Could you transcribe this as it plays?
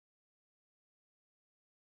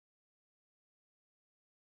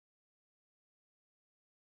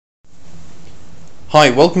Hi,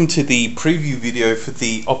 welcome to the preview video for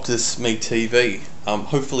the Optus MeTV.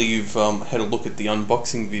 Hopefully you've had a look at the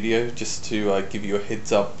unboxing video just to give you a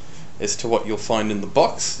heads up as to what you'll find in the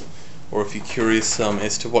box, or if you're curious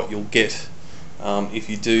as to what you'll get if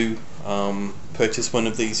you do purchase one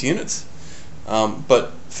of these units.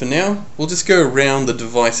 But for now, we'll just go around the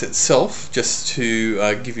device itself just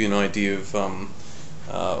to give you an idea of some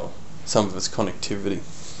of its connectivity.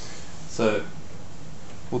 So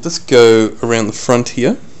we'll just go around the front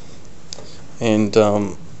here, and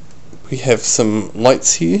we have some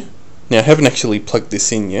lights here. Now I haven't actually plugged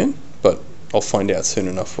this in yet, but I'll find out soon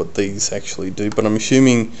enough what these actually do. But I'm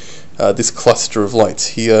assuming this cluster of lights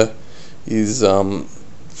here is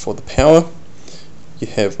for the power. You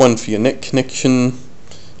have one for your net connection,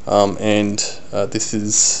 and this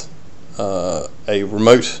is a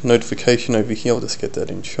remote notification over here. I'll just get that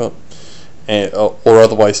in shot. Or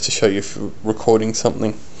otherwise to show you if you're recording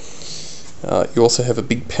something. You also have a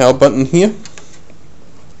big power button here,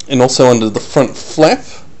 and also under the front flap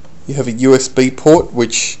you have a USB port,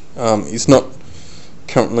 which is not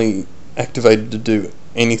currently activated to do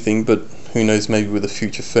anything, but who knows, maybe with a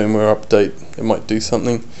future firmware update it might do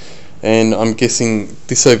something. And I'm guessing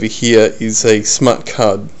this over here is a smart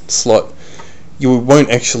card slot. You won't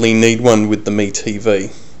actually need one with the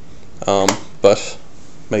MeTV, but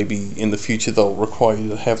maybe in the future they'll require you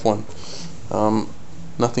to have one.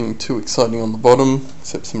 Nothing too exciting on the bottom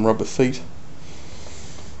except some rubber feet,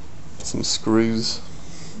 some screws.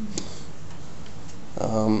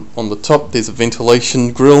 On the top there's a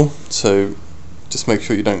ventilation grill, so just make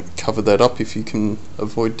sure you don't cover that up if you can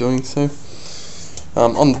avoid doing so.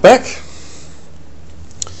 On the back,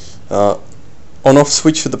 on-off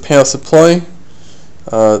switch for the power supply,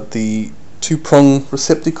 the two-prong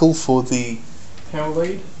receptacle for the power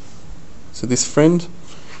lead, so this friend,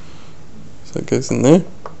 so it goes in there.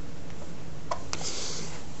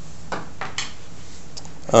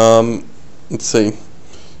 Let's see,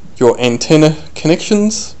 your antenna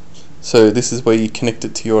connections, so this is where you connect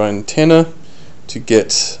it to your antenna to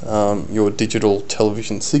get your digital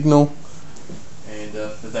television signal, and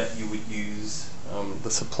for that you would use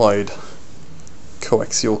the supplied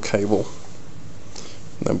coaxial cable,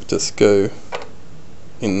 and that would just go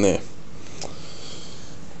in there.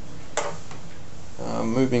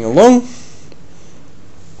 Moving along,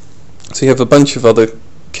 so you have a bunch of other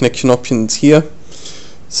connection options here.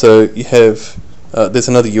 So you have there's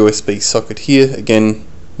another USB socket here, again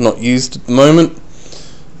not used at the moment.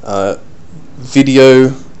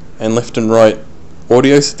 Video and left and right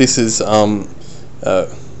audio, so this is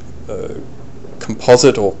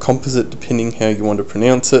composite or composite depending how you want to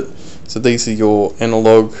pronounce it. So these are your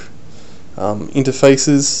analog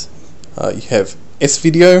interfaces. You have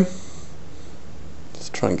S-video.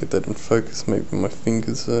 Try and get that in focus. Maybe my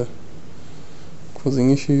fingers are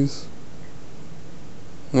causing issues.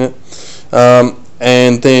 Yeah.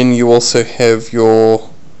 And then you also have your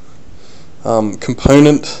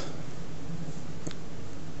component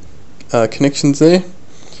connections there.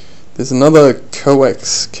 There's another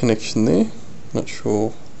coax connection there. Not sure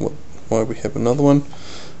why we have another one.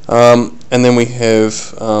 And then we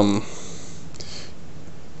have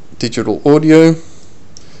digital audio.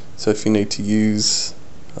 So if you need to use,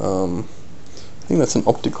 I think that's an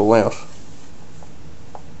optical out,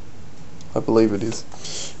 I believe it is,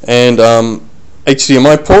 and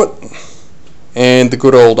HDMI port, and the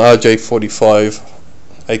good old RJ45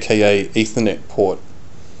 aka Ethernet port.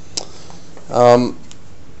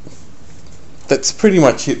 That's pretty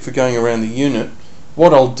much it for going around the unit.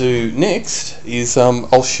 What I'll do next is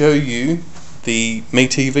I'll show you the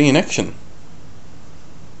MeTV in action.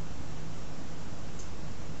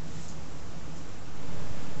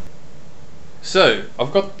 So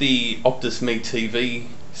I've got the Optus MeTV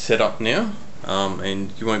set up now,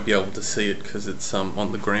 and you won't be able to see it because it's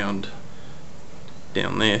on the ground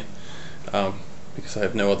down there, because I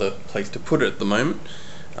have no other place to put it at the moment.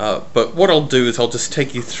 But what I'll do is I'll just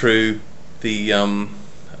take you through the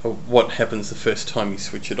what happens the first time you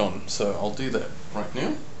switch it on. So I'll do that right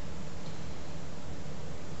now.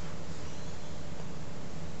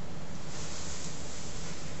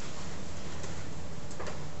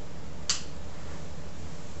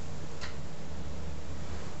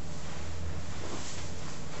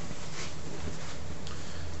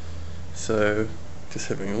 So just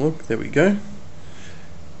having a look, there we go.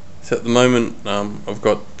 So at the moment I've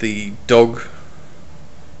got the dog,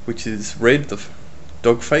 which is red, the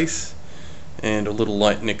dog face, and a little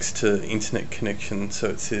light next to internet connection. So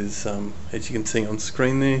it says, as you can see on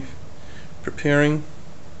screen there, preparing.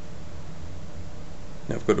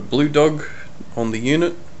 Now I've got a blue dog on the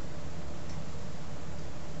unit,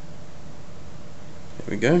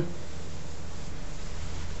 we go.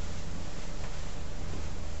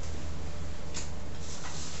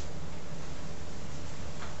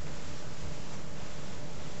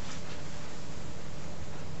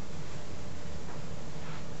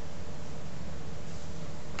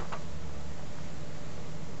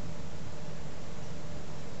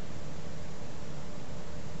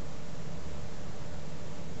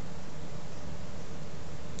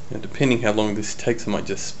 Now, depending how long this takes, I might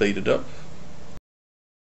just speed it up.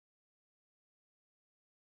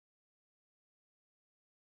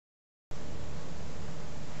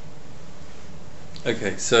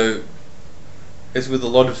 Okay, so as with a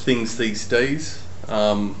lot of things these days,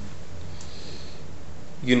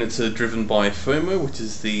 units are driven by firmware, which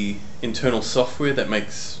is the internal software that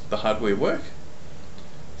makes the hardware work.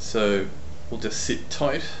 So we'll just sit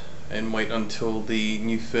tight and wait until the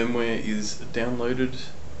new firmware is downloaded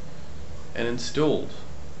and installed.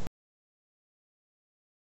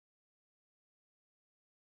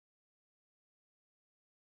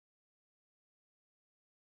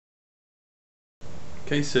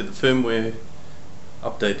 Okay, so the firmware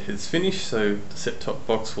update has finished, so the set-top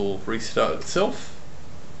box will restart itself.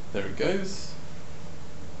 There it goes.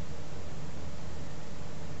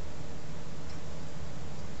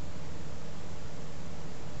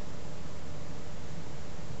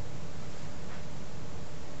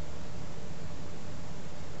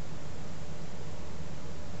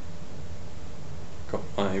 Got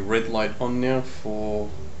my red light on now for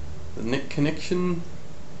the net connection.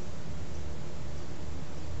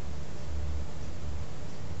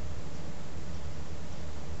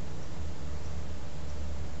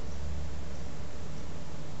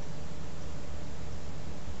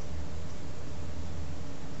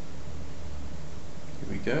 Here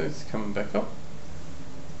we go, it's coming back up.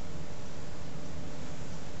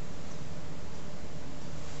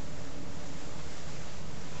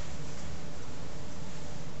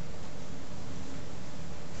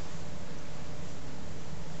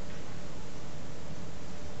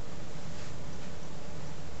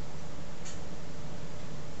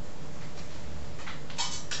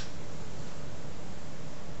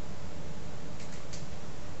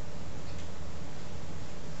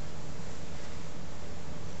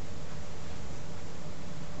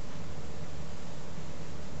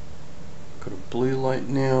 Got a blue light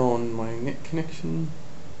now on my net connection.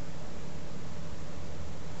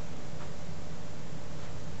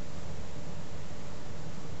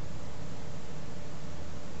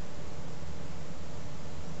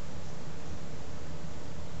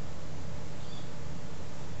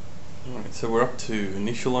 Alright, so we're up to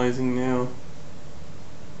initializing now.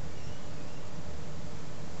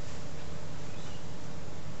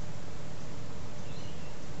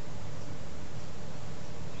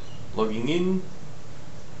 Logging in.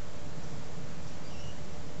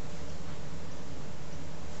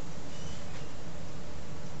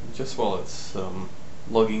 Just while it's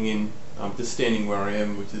logging in, I'm just standing where I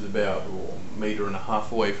am, which is about a metre and a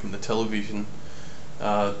half away from the television.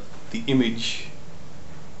 The image,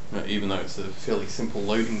 even though it's a fairly simple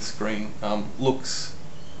loading screen, looks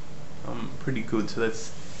pretty good. So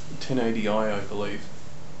that's 1080i, I believe.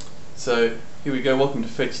 So here we go, welcome to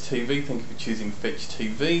FetchTV. Thank you for choosing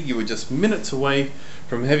FetchTV. You were just minutes away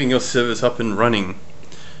from having your service up and running.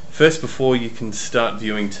 First, before you can start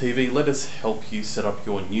viewing TV, let us help you set up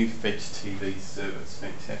your new FetchTV service.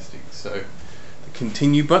 Fantastic. So the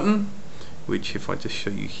continue button, which if I just show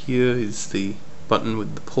you here is the button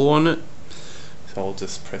with the pull on it. So I'll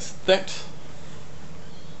just press that.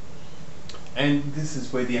 And this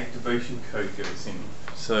is where the activation code goes in.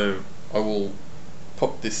 So I will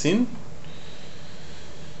pop this in.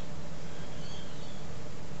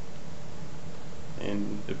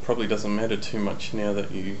 And it probably doesn't matter too much now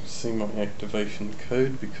that you see my activation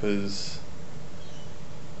code, because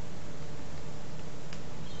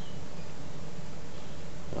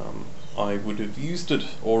I would have used it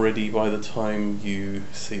already by the time you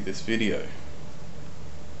see this video.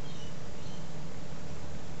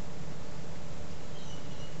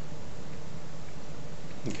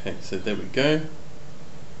 Okay, so there we go,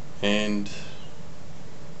 and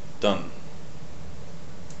done.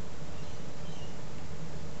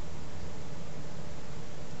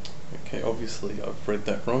 Okay, obviously I've read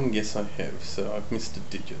that wrong. Yes, I have, so I've missed a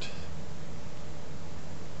digit.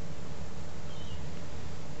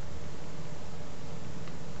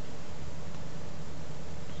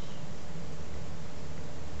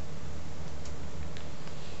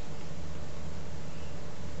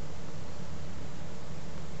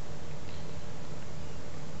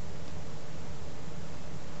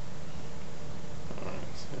 Alright,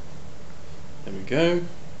 so there we go.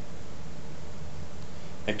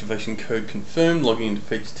 Activation code confirmed. Logging into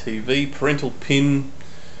FetchTV. Parental PIN.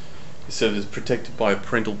 Your server is protected by a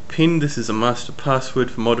parental PIN. This is a master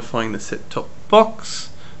password for modifying the set-top box.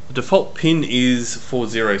 The default PIN is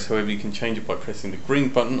 40, however you can change it by pressing the green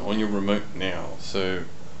button on your remote now. So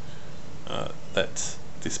that's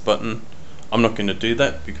this button. I'm not going to do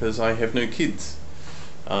that because I have no kids.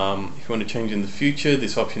 If you want to change in the future,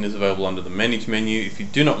 this option is available under the Manage menu. If you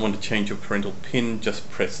do not want to change your parental PIN, just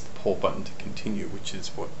press the pause button to continue, which is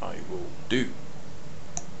what I will do.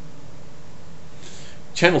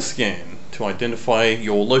 Channel scan. To identify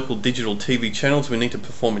your local digital TV channels, we need to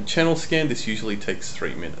perform a channel scan. This usually takes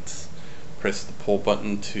 3 minutes. Press the pause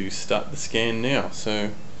button to start the scan now,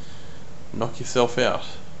 so knock yourself out.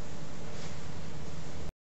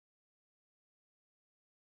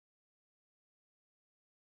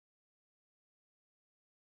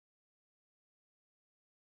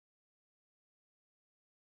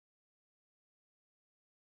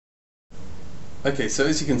 Okay, so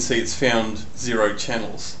as you can see, it's found 0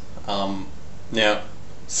 channels. Now,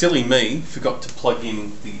 silly me, forgot to plug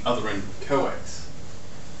in the other end of coax.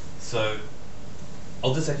 So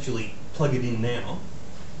I'll just actually plug it in now,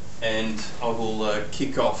 and I will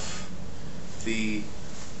kick off the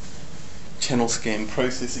channel scan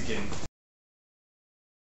process again.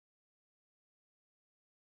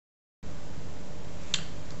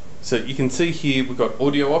 So you can see here we've got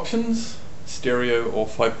audio options, stereo or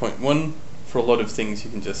 5.1. For a lot of things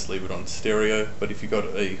you can just leave it on stereo, but if you've got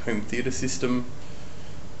a home theatre system,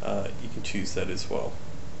 you can choose that as well.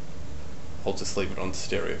 I'll just leave it on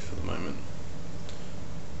stereo for the moment.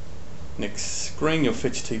 Next screen, your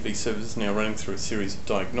FetchTV service is now running through a series of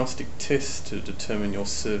diagnostic tests to determine your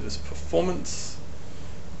service performance.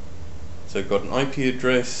 So I've got an IP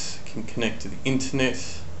address, can connect to the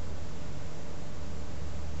internet,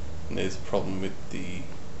 and there's a problem with the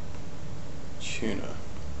tuner.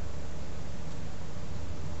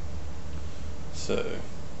 So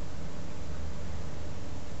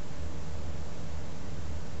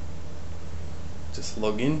just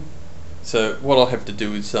log in. So what I'll have to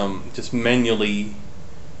do is just manually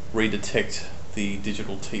redetect the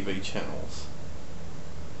digital TV channels.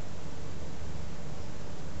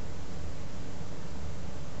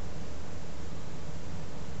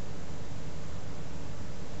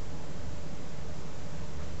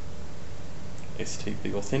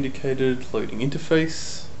 STP authenticated, loading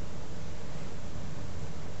interface.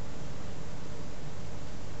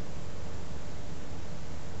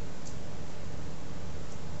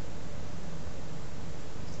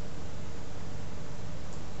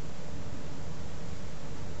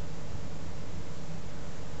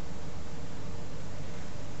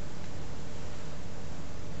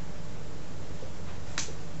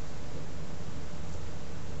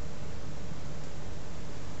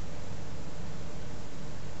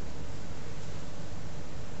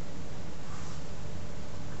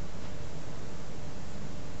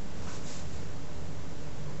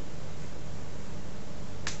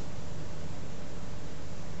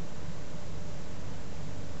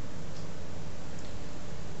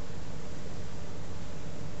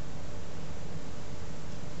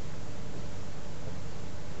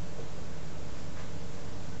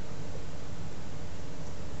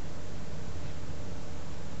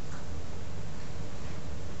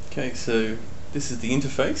 Okay, so this is the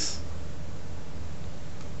interface.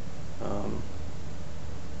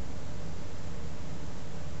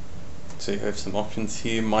 So you have some options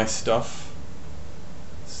here, My Stuff.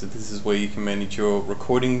 So this is where you can manage your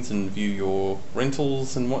recordings and view your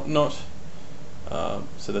rentals and whatnot.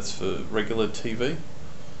 So that's for regular TV.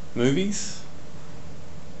 Movies.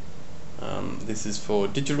 This is for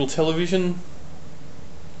digital television.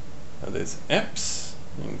 There's apps,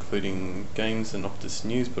 including games and Optus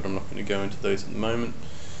News, but I'm not going to go into those at the moment.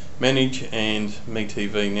 Manage and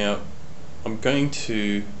MeTV. Now I'm going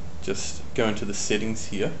to just go into the settings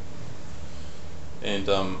here, and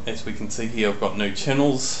as we can see here, I've got no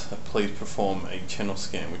channels. Please perform a channel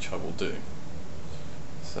scan, which I will do.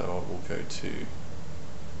 So I will go to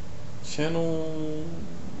channels,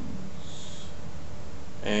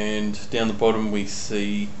 and down the bottom we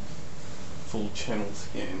see full channel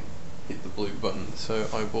scan. Hit the blue button. So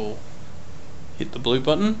I will hit the blue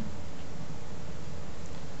button.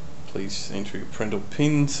 Please enter your parental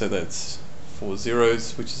PIN. So that's 4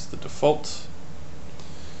 zeros, which is the default.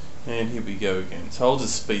 And here we go again. So I'll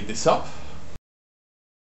just speed this up.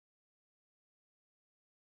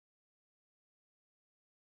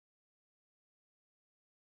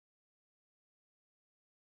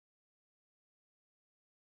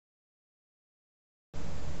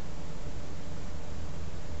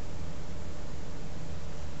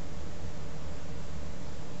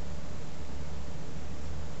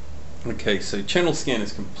 Okay, so channel scan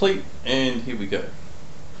is complete, and here we go.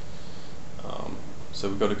 So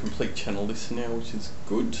we've got a complete channel list now, which is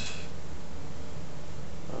good.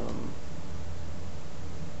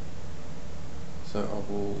 So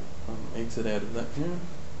I will exit out of that now.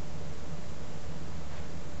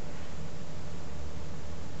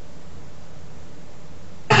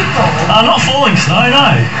 Not falling snow,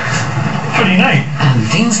 no. Pretty neat. And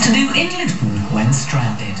things to do in Lidbon when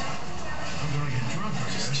stranded.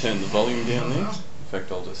 Just turn the volume down there. In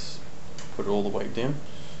fact, I'll just put it all the way down.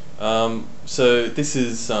 So this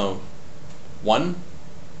is 1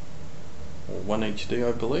 HD,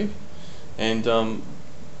 I believe, and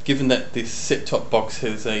given that this set-top box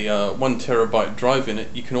has a 1 terabyte drive in it,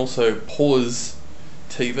 you can also pause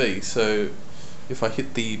TV. So if I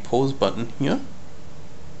hit the pause button here,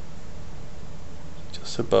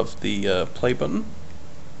 just above the play button,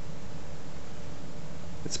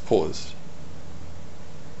 it's paused,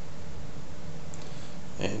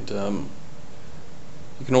 and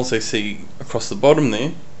you can also see across the bottom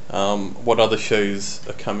there what other shows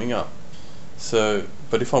are coming up. So,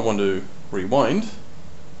 but if I want to rewind,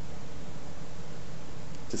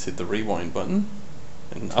 just hit the rewind button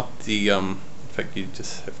and up the in fact you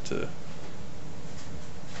just have to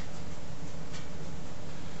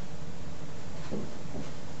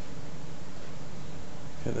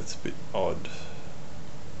okay, that's a bit odd,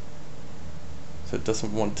 so it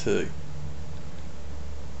doesn't want to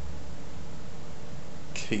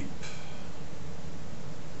keep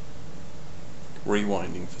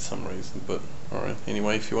rewinding for some reason, but alright,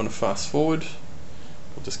 anyway, if you want to fast forward,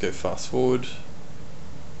 we'll just go fast forward.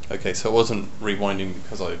 Okay, so it wasn't rewinding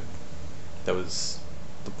because that was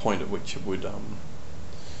the point at which it would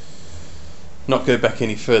not go back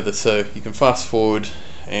any further, so you can fast forward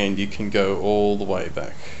and you can go all the way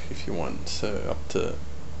back if you want, so up to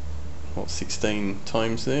what, 16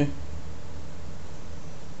 times there.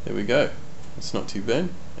 There we go, it's not too bad.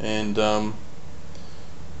 And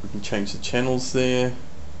we can change the channels there,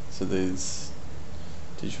 so there's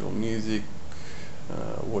digital music,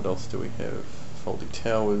 what else do we have, Fawlty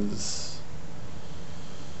Towers,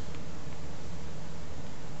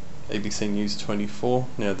 ABC News 24.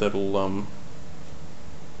 Now that'll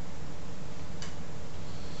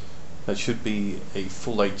that should be a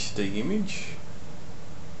full HD image,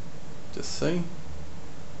 just see.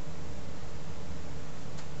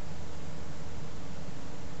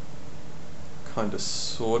 Kinda,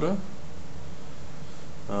 sorta.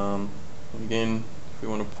 Again, if we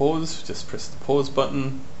want to pause, just press the pause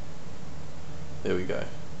button. There we go,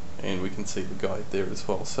 and we can see the guide there as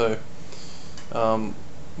well. So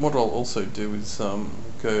what I'll also do is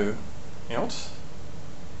go out.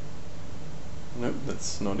 Nope,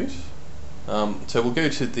 that's not it. So we'll go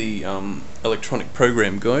to the electronic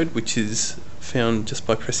program guide, which is found just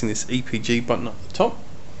by pressing this EPG button up the top.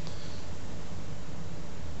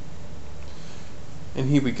 And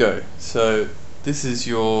here we go. So this is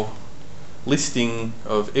your listing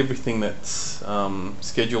of everything that's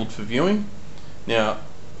scheduled for viewing. Now,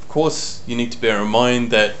 of course, you need to bear in mind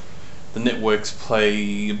that the networks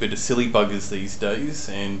play a bit of silly buggers these days,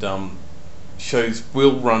 and shows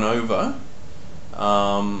will run over,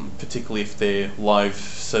 particularly if they're live,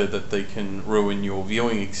 so that they can ruin your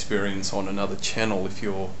viewing experience on another channel if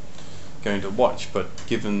you're going to watch. But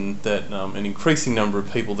given that an increasing number of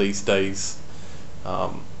people these days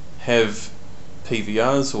have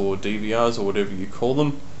PVRs or DVRs or whatever you call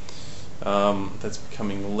them, that's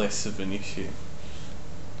becoming less of an issue.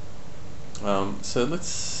 So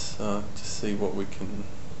let's just see what we can.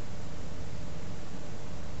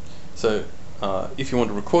 So if you want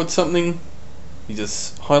to record something, you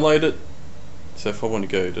just highlight it. So if I want to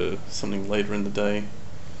go to something later in the day,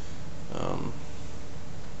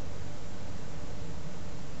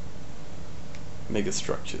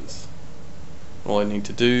 megastructures. All I need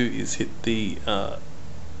to do is hit the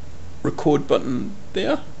record button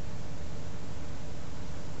there,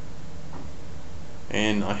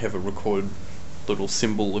 and I have a record little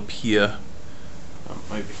symbol appear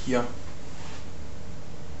over here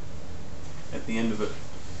at the end of it.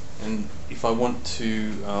 And if I want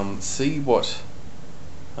to see what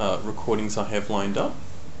recordings I have lined up,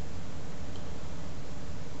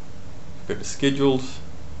 go to scheduled.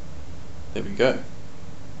 There we go.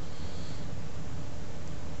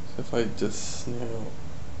 So if I just now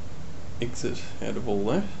exit out of all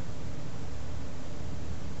that,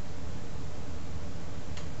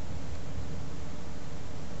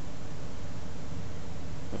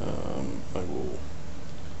 I will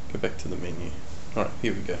go back to the menu. Alright,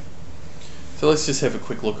 here we go. So let's just have a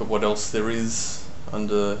quick look at what else there is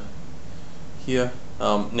under here.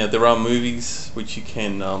 Now there are movies which you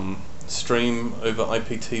can stream over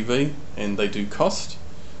IPTV, and they do cost.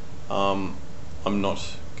 I'm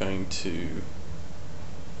not going to,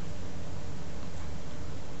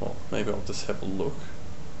 well, maybe I'll just have a look.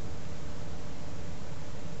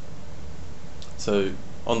 So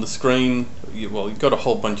on the screen, you've got a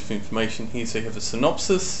whole bunch of information here. So you have a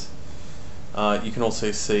synopsis. You can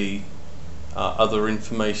also see other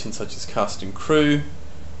information such as cast and crew,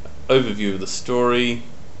 overview of the story,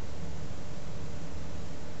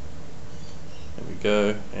 there we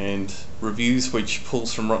go, and reviews, which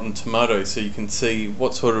pulls from Rotten Tomatoes, so you can see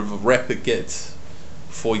what sort of a rap it gets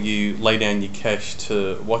before you lay down your cash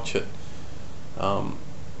to watch it. And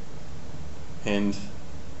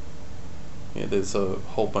yeah, there's a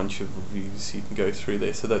whole bunch of reviews you can go through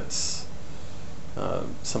there, so that's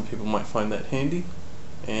some people might find that handy.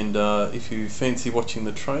 And if you fancy watching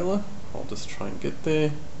the trailer, I'll just try and get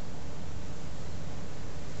there.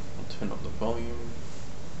 I'll turn up the volume.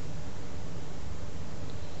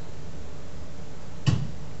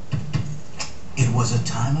 It was a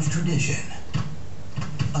time of tradition,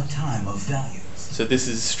 a time of values. So this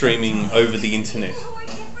is streaming over the internet. People who are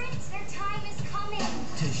different, their time is coming.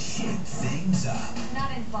 To shake things up.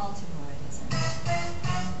 Not in Baltimore, it isn't. Hurry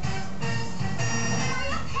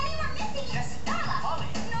up, Penny, we're missing you. Yes, Darla, Holly.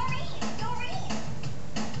 Noreen.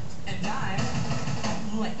 And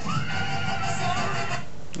I'm late.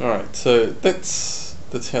 Alright, so that's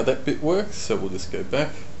how that bit works. So we'll just go back.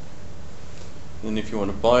 And if you want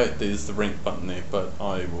to buy it, there's the rent button there, but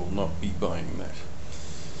I will not be buying that.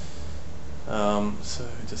 So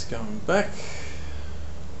just going back.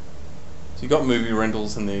 So you got movie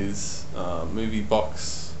rentals, and there's movie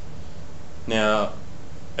box. Now,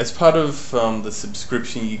 as part of the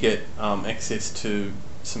subscription, you get access to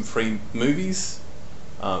some free movies.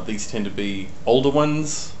 These tend to be older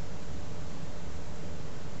ones,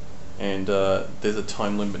 and there's a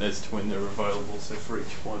time limit as to when they're available. So for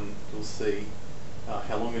each one, you'll see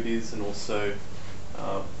how long it is, and also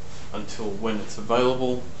until when it's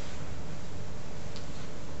available.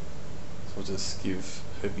 So I'll just give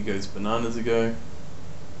Herbie Goes Bananas a go,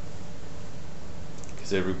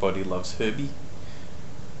 because everybody loves Herbie.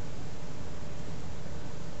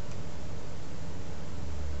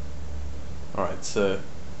 Alright, so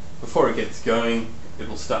before it gets going,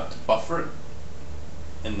 it'll start to buffer it,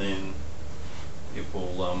 and then it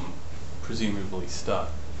will presumably start.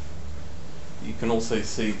 You can also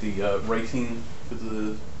see the rating for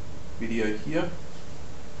the video here,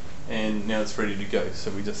 and now it's ready to go.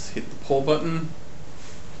 So we just hit the pause button,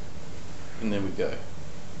 and there we go.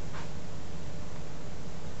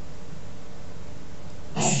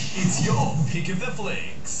 It's your pick of the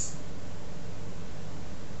flicks.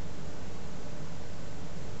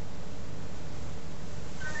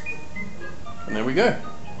 And there we go.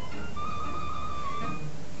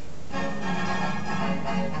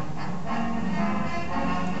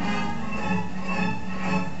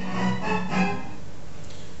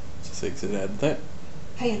 Just exit out of that.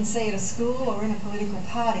 P and C at a school or in a political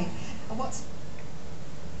party. What's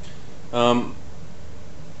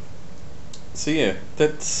So yeah,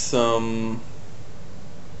 that's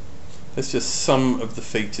just some of the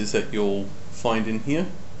features that you'll find in here.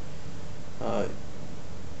 There's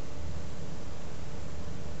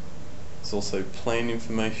also plan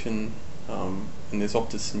information, and there's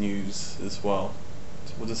Optus News as well.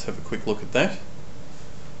 So we'll just have a quick look at that.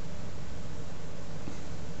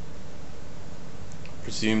 I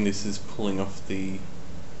presume this is pulling off the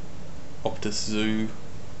Optus Zoo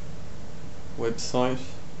website.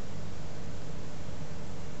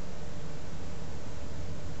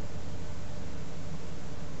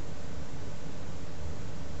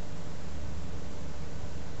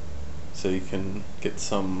 So you can get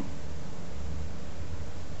some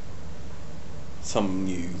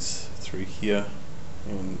news through here,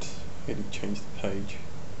 and how do you change the page?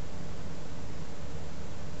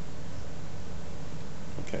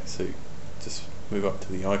 Okay, so just move up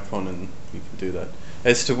to the icon and you can do that.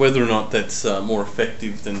 As to whether or not that's more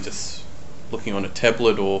effective than just looking on a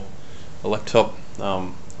tablet or a laptop,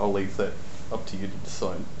 I'll leave that up to you to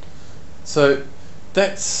decide. So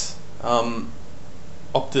that's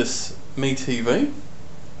Optus MeTV.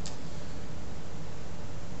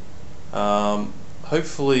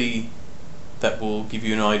 Hopefully that will give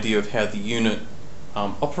you an idea of how the unit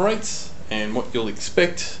operates and what you'll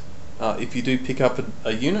expect if you do pick up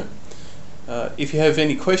a unit. If you have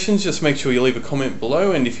any questions, just make sure you leave a comment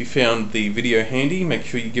below, and if you found the video handy, make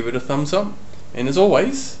sure you give it a thumbs up. And as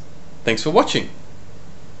always, thanks for watching.